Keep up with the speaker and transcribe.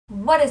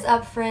What is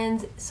up,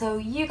 friends? So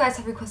you guys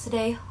have requested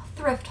a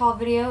thrift haul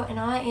video and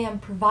I am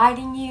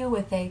providing you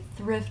with a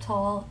thrift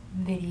haul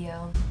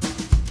video.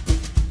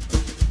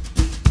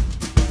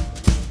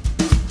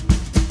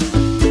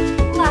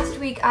 Last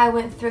week I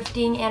went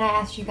thrifting and I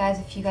asked you guys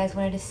if you guys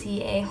wanted to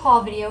see a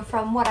haul video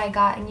from what I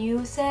got, and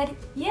you said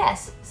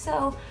yes.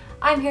 So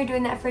I'm here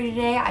doing that for you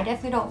today. I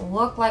definitely don't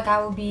look like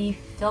I will be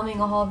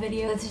filming a haul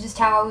video. This is just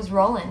how I was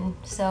rolling.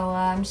 So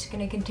I'm just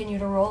going to continue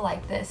to roll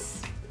like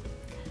this.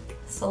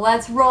 So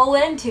let's roll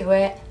into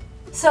it.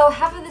 So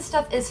half of this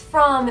stuff is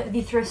from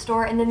the thrift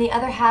store and then the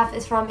other half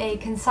is from a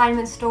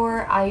consignment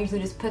store. I usually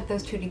just put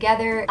those two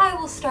together. I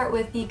will start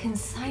with the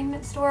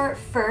consignment store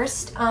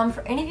first.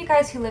 For any of you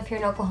guys who live here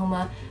in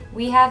Oklahoma,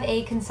 we have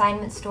a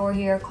consignment store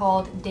here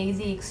called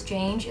Daisy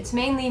Exchange. It's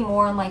mainly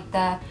more in like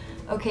the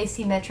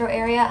OKC metro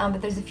area,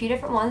 but there's a few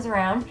different ones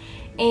around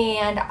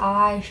and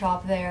I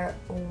shop there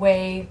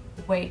way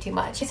too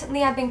much.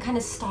 Recently I've been kind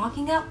of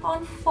stocking up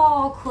on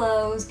fall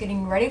clothes,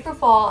 getting ready for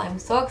fall. I'm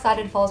so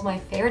excited. Fall is my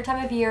favorite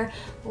time of year.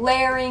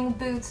 Layering,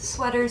 boots,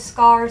 sweaters,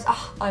 scarves.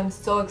 Oh, I'm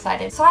so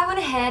excited. So I went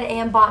ahead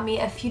and bought me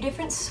a few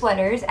different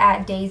sweaters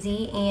at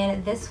Daisy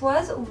and this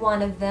was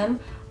one of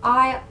them.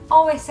 I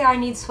always say I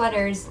need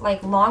sweaters,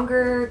 like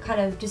longer,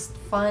 kind of just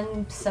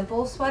fun,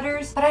 simple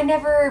sweaters, but I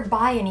never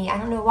buy any. I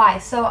don't know why.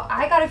 So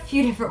I got a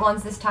few different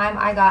ones this time.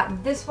 I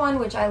got this one,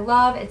 which I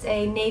love. It's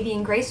a navy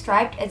and gray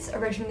striped. It's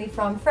originally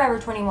from Forever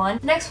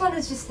 21. Next one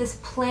is just this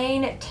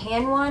plain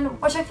tan one,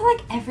 which I feel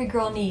like every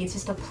girl needs,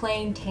 just a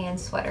plain tan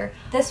sweater.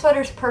 This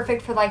sweater is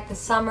perfect for like the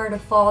summer to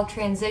fall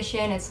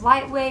transition. It's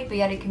lightweight, but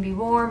yet it can be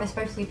warm,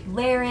 especially if you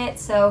layer it.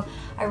 So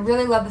I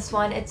really love this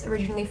one. It's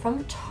originally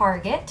from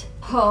Target.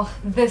 Oh,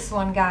 this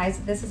one, guys,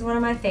 this is one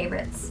of my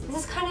favorites. This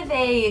is kind of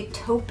a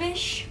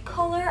taupe-ish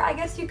color, I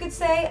guess you could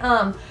say,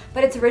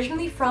 but it's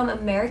originally from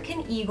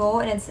American Eagle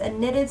and it's a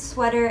knitted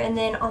sweater, and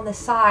then on the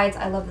sides,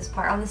 I love this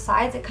part, on the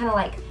sides it kind of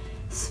like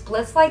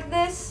splits like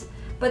this,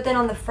 but then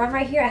on the front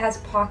right here it has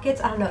pockets.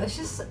 I don't know,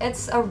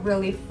 it's a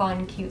really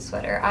fun, cute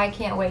sweater. I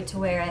can't wait to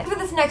wear it. For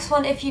this next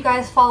one, if you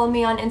guys follow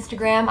me on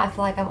Instagram, I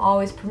feel like I'm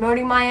always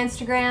promoting my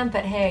Instagram,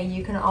 but hey,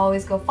 you can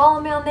always go follow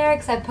me on there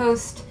because I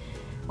post,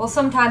 well,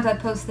 sometimes I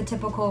post the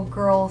typical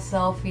girl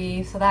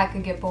selfie, so that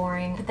could get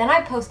boring. But then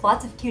I post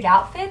lots of cute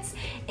outfits,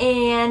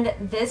 and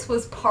this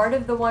was part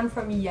of the one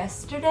from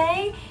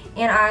yesterday,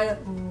 and I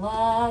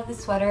love the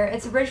sweater.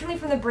 It's originally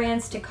from the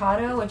brand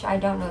Staccato, which I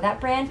don't know that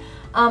brand,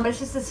 but it's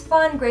just this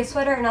fun gray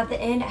sweater, and at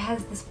the end it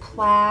has this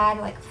plaid,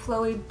 like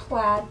flowy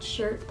plaid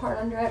shirt part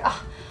under it.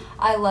 Oh,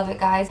 I love it,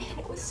 guys. And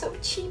it was so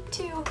cheap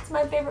too. It's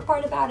my favorite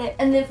part about it.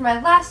 And then for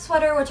my last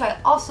sweater, which I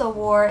also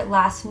wore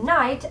last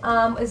night,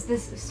 is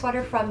this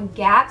sweater from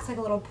Gap. It's like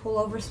a little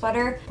pullover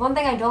sweater. One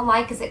thing I don't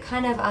like is it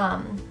kind of,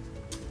 I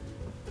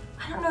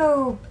don't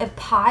know, it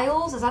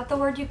piles, is that the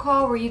word you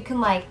call? Where you can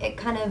like, it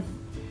kind of,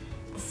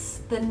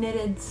 the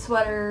knitted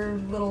sweater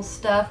little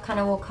stuff kind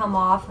of will come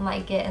off and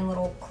like get in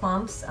little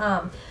clumps.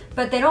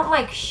 But they don't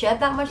like shed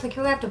that much, like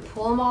you really have to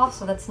pull them off,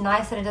 so that's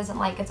nice that it doesn't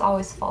like, it's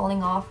always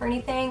falling off or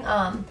anything.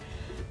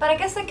 But I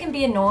guess that can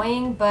be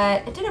annoying,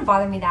 but it didn't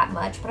bother me that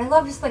much. But I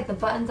love just like the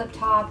buttons up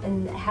top,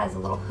 and it has a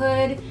little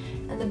hood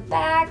in the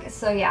back,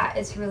 so yeah,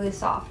 it's really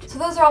soft. So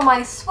those are all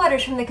my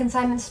sweaters from the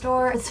consignment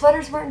store. But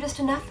sweaters weren't just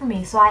enough for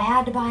me, so I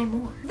had to buy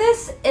more.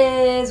 This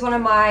is one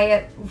of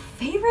my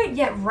favorite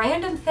yet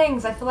random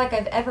things I feel like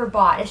I've ever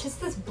bought. It's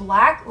just this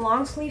black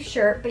long sleeve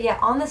shirt, but yet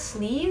on the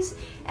sleeves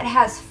it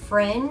has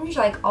fringe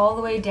like all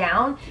the way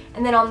down,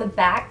 and then on the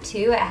back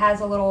too it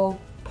has a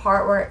little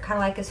part where it kind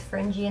of like is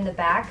fringy in the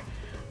back.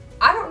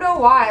 I don't know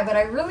why, but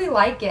I really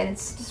like it.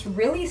 It's just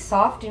really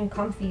soft and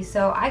comfy,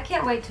 so I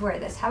can't wait to wear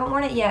this. Haven't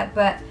worn it yet,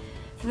 but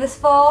for this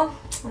fall,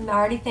 I'm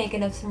already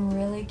thinking of some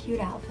really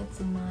cute outfits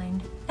in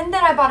mind. And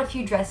then I bought a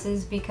few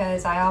dresses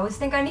because I always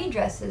think I need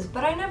dresses,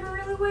 but I never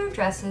really wear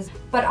dresses.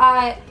 But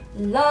I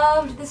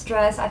loved this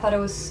dress. I thought it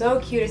was so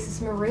cute. It's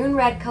this maroon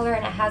red color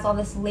and it has all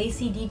this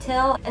lacy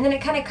detail, and then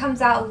it kind of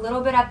comes out a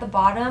little bit at the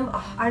bottom.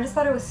 Oh, I just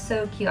thought it was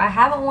so cute. I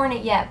haven't worn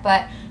it yet,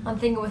 but I'm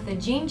thinking with a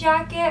jean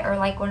jacket or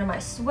like one of my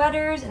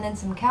sweaters and then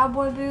some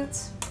cowboy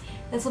boots,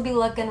 this will be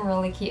looking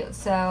really cute.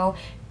 So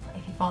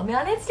if you follow me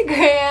on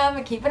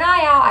Instagram, keep an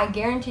eye out. I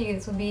guarantee you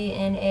this will be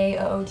in a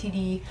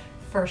OOTD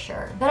for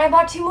sure. Then I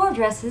bought two more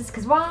dresses,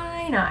 because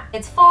why not?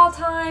 It's fall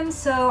time,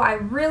 so I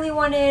really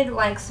wanted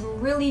like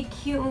some really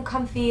cute and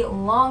comfy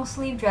long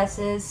sleeve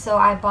dresses, so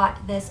I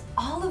bought this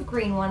olive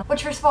green one,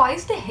 which first of all, I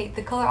used to hate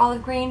the color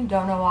olive green.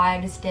 Don't know why,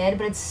 I just did,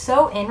 but it's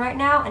so in right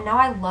now, and now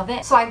I love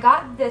it. So I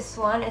got this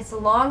one. It's a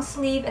long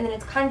sleeve, and then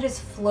it's kind of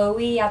just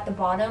flowy at the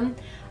bottom.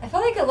 I feel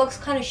like it looks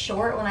kind of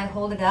short when I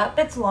hold it up.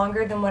 It's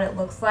longer than what it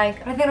looks like.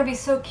 But I think it'll be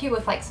so cute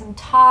with like some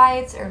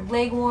tights or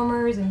leg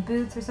warmers and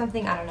boots or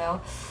something. I don't know.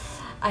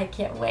 I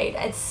can't wait.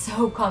 It's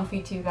so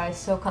comfy too, guys,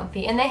 so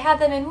comfy. And they had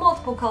them in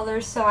multiple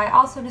colors, so I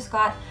also just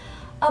got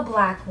a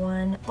black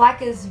one.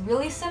 Black is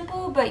really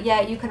simple, but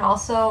yet you can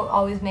also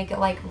always make it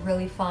like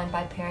really fun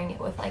by pairing it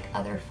with like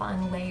other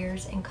fun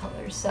layers and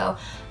colors. So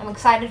I'm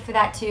excited for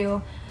that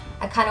too.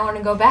 I kind of want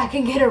to go back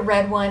and get a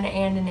red one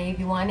and a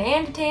navy one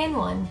and a tan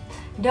one.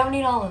 Don't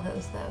need all of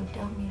those though,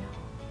 don't need all.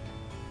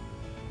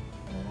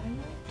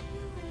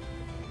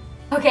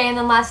 Okay, and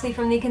then lastly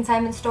from the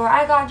consignment store,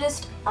 I got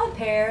just a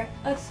pair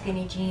of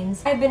skinny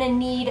jeans. I've been in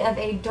need of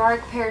a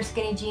dark pair of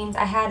skinny jeans.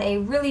 I had a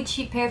really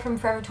cheap pair from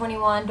Forever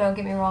 21, don't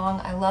get me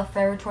wrong, I love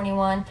Forever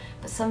 21,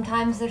 but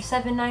sometimes their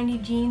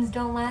 $7.90 jeans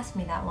don't last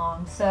me that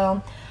long.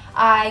 So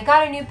I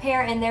got a new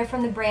pair, and they're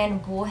from the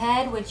brand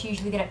Bullhead, which you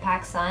usually get at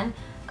PacSun.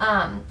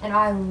 And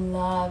I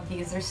love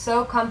these. They're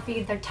so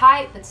comfy. They're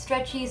tight but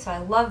stretchy, so I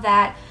love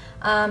that.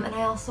 And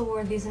I also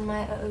wore these in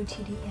my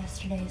OOTD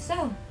yesterday.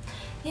 So,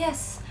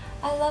 yes,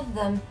 I love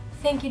them.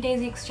 Thank you,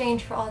 Daisy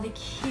Exchange, for all the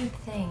cute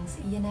things.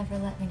 You never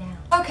let me down.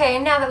 Okay,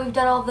 and now that we've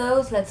done all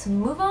those, let's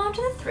move on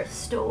to the thrift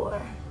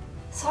store.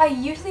 So I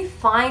usually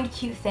find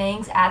cute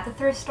things at the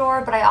thrift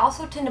store, but I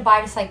also tend to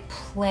buy just like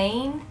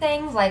plain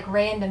things, like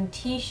random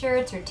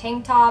t-shirts or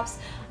tank tops,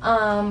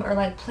 or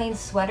like plain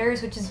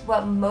sweaters, which is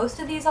what most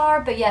of these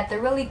are, but yet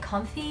they're really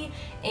comfy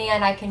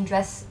and I can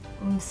dress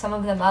some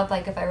of them up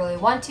like if I really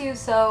want to.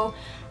 So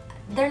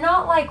they're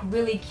not like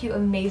really cute,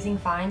 amazing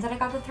finds that I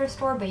got at the thrift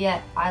store, but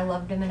yet I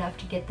loved them enough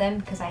to get them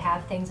because I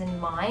have things in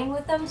mind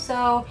with them.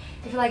 So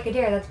if you're like,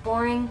 Adair, that's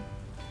boring,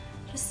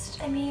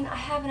 just, I mean, I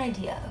have an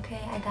idea, okay?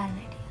 I got an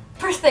idea.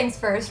 First things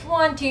first,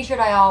 one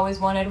t-shirt I always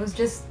wanted was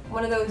just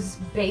one of those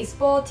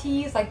baseball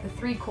tees, like the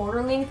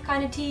 3/4 length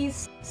kind of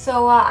tees.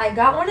 So I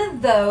got one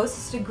of those,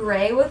 just a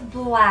gray with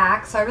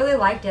black, so I really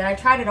liked it. I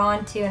tried it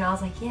on too, and I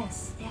was like,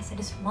 yes, I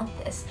just want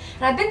this.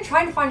 And I've been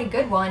trying to find a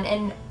good one,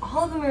 and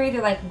all of them are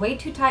either like way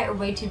too tight or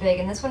way too big,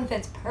 and this one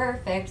fits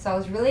perfect, so I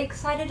was really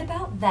excited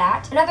about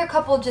that. Another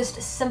couple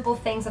just simple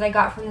things that I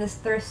got from this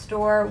thrift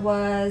store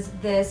was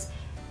this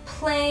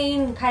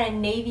plain kind of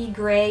navy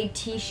gray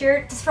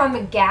t-shirt. This is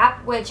from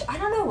Gap, which I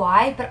don't know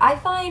why, but I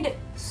find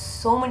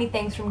so many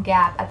things from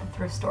Gap at the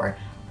thrift store.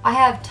 I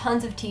have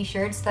tons of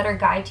t-shirts that are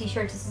guy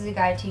t-shirts. This is a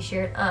guy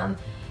t-shirt,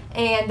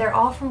 and they're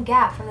all from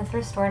Gap, from the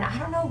thrift store, and I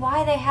don't know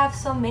why they have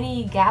so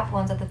many Gap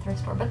ones at the thrift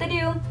store, but they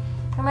do.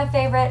 They're my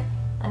favorite.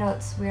 I know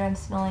it's weird, I'm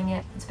smelling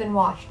it. It's been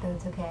washed though,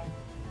 it's okay.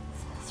 It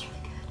smells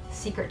really good.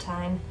 Secret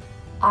time.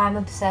 I'm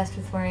obsessed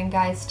with wearing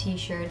guys'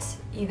 t-shirts,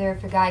 either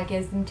if a guy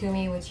gives them to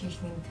me, which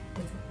usually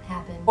doesn't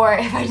happen, or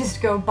if I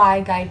just go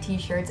buy guy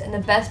t-shirts. And the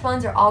best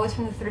ones are always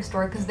from the thrift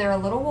store because they're a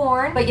little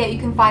worn, but yet you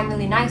can find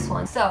really nice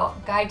ones. So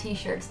guy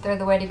t-shirts, they're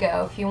the way to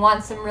go. If you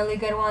want some really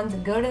good ones,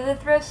 go to the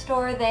thrift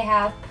store. They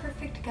have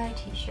perfect guy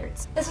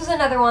t-shirts. This was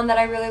another one that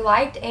I really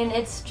liked, and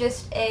it's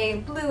just a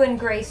blue and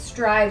gray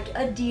striped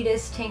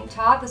Adidas tank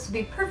top. This will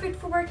be perfect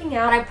for working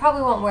out. I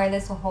probably won't wear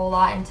this a whole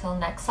lot until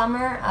next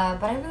summer,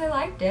 but I really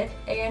liked it,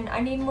 and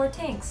I need more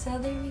tanks, so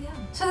there we go.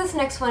 So this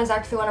next one is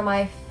actually one of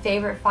my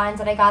favorite finds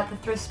that I got at the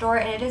thrift store,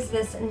 and it is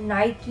this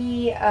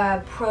Nike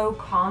Pro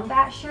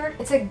Combat shirt.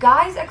 It's a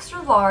guy's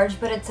extra large,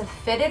 but it's a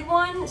fitted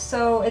one,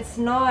 so it's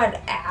not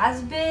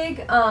as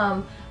big,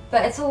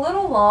 but it's a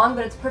little long,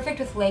 but it's perfect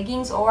with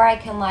leggings, or I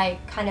can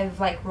like kind of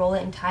like roll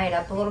it and tie it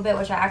up a little bit,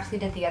 which I actually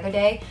did the other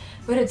day.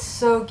 But it's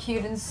so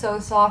cute and so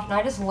soft, and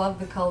I just love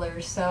the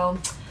colors, so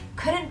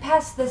couldn't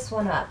pass this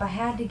one up. I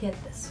had to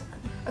get this one.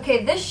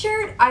 Okay, this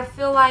shirt I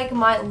feel like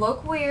might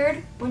look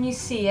weird when you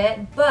see it,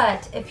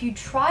 but if you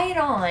try it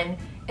on,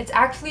 it's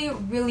actually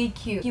really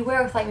cute. You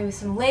wear it with like maybe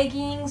some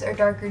leggings or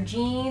darker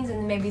jeans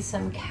and maybe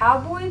some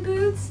cowboy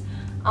boots.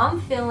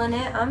 I'm feeling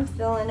it, I'm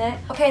feeling it.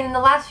 Okay, and then the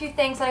last few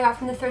things that I got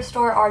from the thrift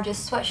store are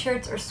just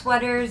sweatshirts or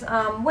sweaters,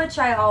 which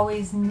I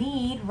always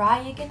need,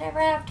 right? You can never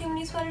have too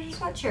many sweaters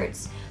or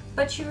sweatshirts,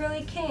 but you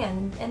really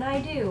can, and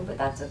I do, but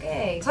that's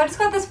okay. So I just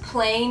got this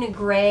plain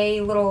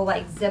gray little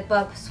like zip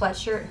up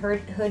sweatshirt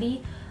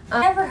hoodie. It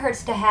never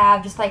hurts to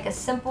have just like a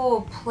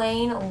simple,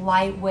 plain,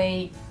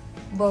 lightweight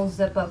little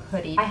zip up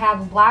hoodie. I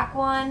have a black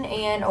one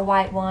and a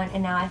white one,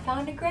 and now I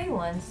found a gray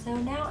one, so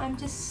now I'm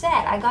just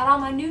set. I got all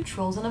my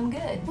neutrals and I'm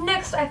good.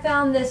 Next, I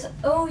found this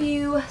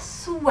OU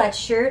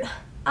sweatshirt.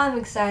 I'm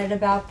excited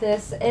about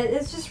this.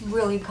 It's just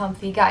really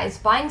comfy. Guys,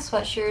 buying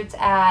sweatshirts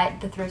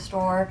at the thrift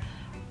store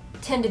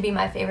tend to be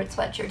my favorite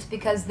sweatshirts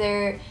because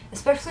they're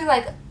especially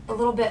like a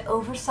little bit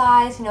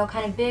oversized, you know,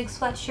 kind of big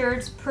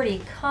sweatshirts,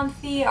 pretty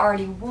comfy,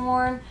 already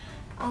worn.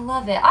 I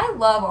love it. I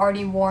love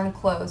already worn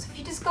clothes. If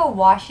you just go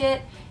wash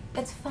it,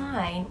 it's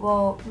fine.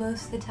 Well,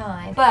 most of the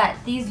time. But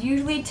these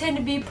usually tend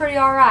to be pretty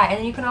alright,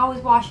 and you can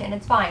always wash it and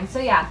it's fine. So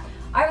yeah,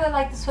 I really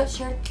like the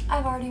sweatshirt.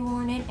 I've already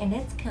worn it and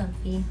it's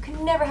comfy. Could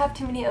never have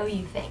too many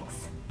OU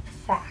things.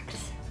 Fact.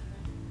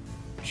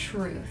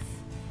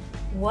 Truth.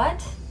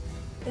 What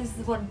is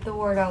the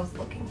word I was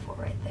looking for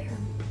right there.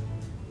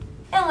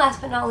 And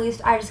last but not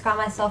least, I just got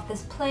myself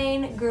this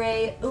plain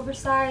gray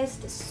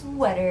oversized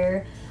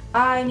sweater.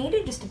 I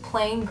needed just a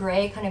plain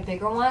gray, kind of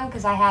bigger one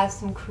because I have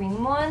some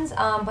cream ones,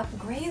 but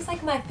gray is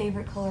like my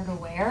favorite color to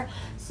wear,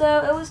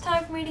 so it was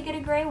time for me to get a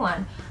gray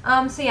one.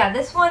 So yeah,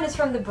 this one is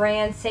from the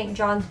brand St.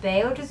 John's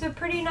Bay, which is a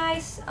pretty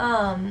nice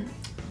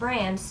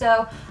brand.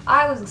 So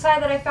I was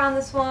excited that I found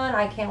this one.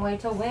 I can't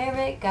wait to wear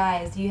it.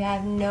 Guys, you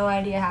have no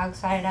idea how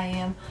excited I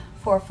am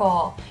for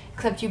fall,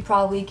 except you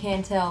probably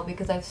can't tell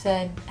because I've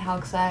said how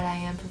excited I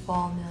am for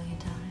fall a million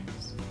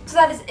times. So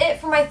that is it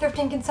for my thrift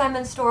and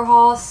consignment store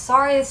haul.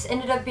 Sorry this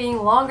ended up being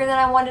longer than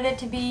I wanted it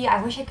to be.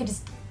 I wish I could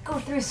just go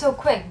through so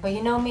quick, but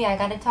you know me, I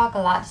gotta talk a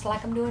lot just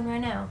like I'm doing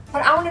right now.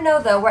 But I want to know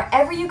though,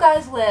 wherever you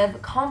guys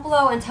live, comment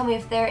below and tell me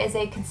if there is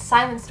a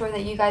consignment store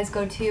that you guys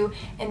go to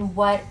and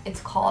what it's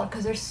called,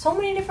 because there's so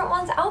many different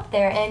ones out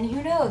there, and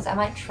who knows, I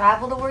might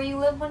travel to where you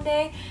live one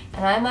day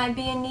and I might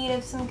be in need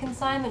of some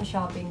consignment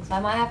shopping, so I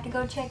might have to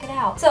go check it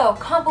out. So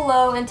comment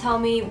below and tell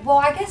me, well,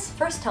 I guess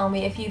first tell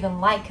me if you even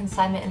like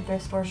consignment and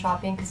thrift store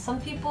shopping, because some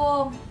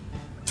people,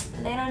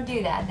 they don't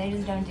do that. They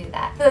just don't do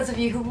that. For those of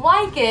you who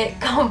like it,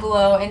 comment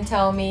below and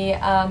tell me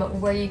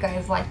where you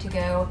guys like to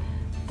go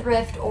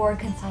thrift or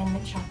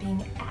consignment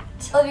shopping at.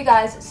 I love you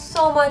guys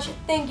so much.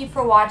 Thank you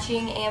for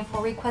watching and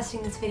for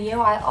requesting this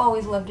video. I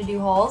always love to do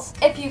hauls.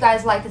 If you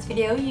guys like this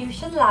video, you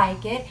should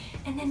like it,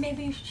 and then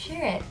maybe you should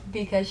share it,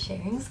 because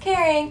sharing's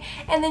caring.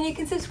 And then you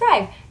can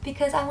subscribe,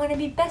 because I want to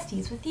be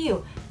besties with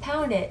you.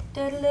 Pound it.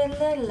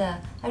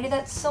 I do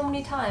that so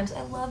many times.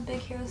 I love Big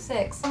Hero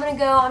 6. I'm gonna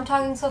go. I'm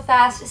talking so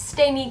fast.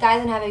 Stay neat,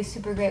 guys, and have a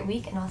super great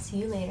week, and I'll see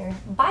you later.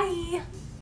 Bye!